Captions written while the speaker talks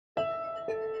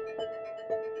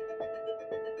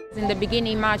In the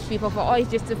beginning March, people thought, oh,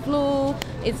 it's just a flu,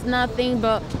 it's nothing,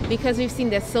 but because we've seen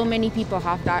that so many people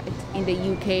have that in the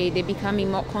UK, they're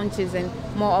becoming more conscious and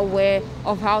more aware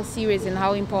of how serious and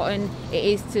how important it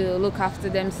is to look after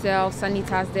themselves,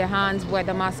 sanitize their hands, wear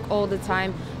the mask all the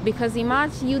time. Because in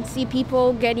March, you'd see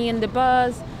people getting in the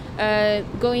bus,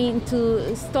 going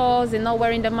to stores and not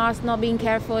wearing the mask, not being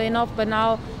careful enough, but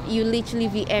now you literally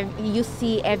you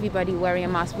see everybody wearing a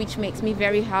mask, which makes me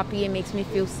very happy and makes me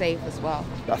feel safe as well.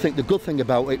 I think the good thing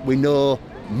about it, we know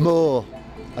more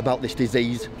about this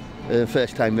disease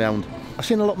first time round. I've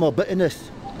seen a lot more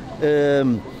bitterness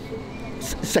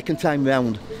second time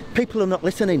round. People are not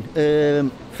listening.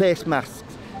 Face masks.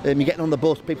 You're getting on the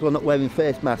bus, people are not wearing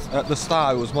face masks. At the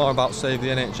start it was more about save the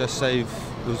NHS, save.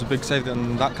 There was a big save,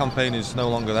 and that campaign is no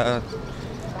longer there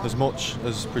as much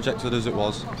as projected as it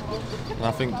was. And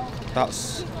I think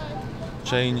that's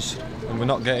changed, and we're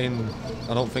not getting,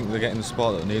 I don't think they're getting the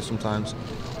support that they need sometimes.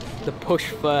 The push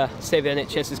for Save the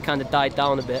NHS has kind of died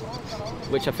down a bit,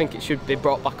 which I think it should be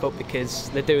brought back up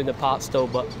because they're doing the part still,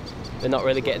 but they're not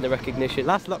really getting the recognition.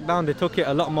 Last lockdown they took it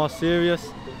a lot more serious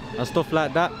and stuff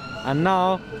like that, and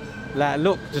now, like,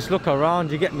 just look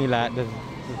around, you get me, like, there's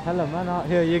hella man out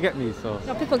here, you get me, so.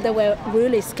 People, they were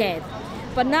really scared,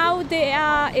 but now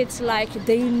it's like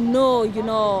they know,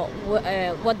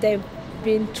 what they've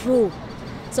been through,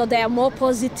 so they are more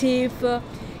positive,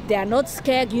 they are not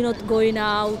scared, not going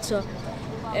out.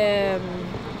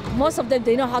 Most of them,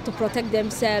 they know how to protect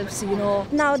themselves,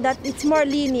 Now that it's more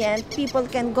lenient, people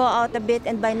can go out a bit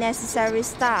and buy necessary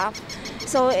stuff.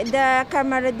 So the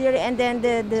camaraderie and then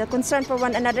the concern for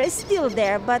one another is still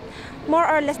there, but more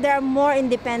or less they are more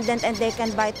independent and they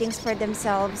can buy things for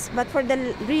themselves. But for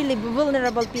the really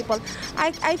vulnerable people,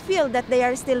 I feel that they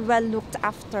are still well looked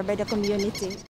after by the community.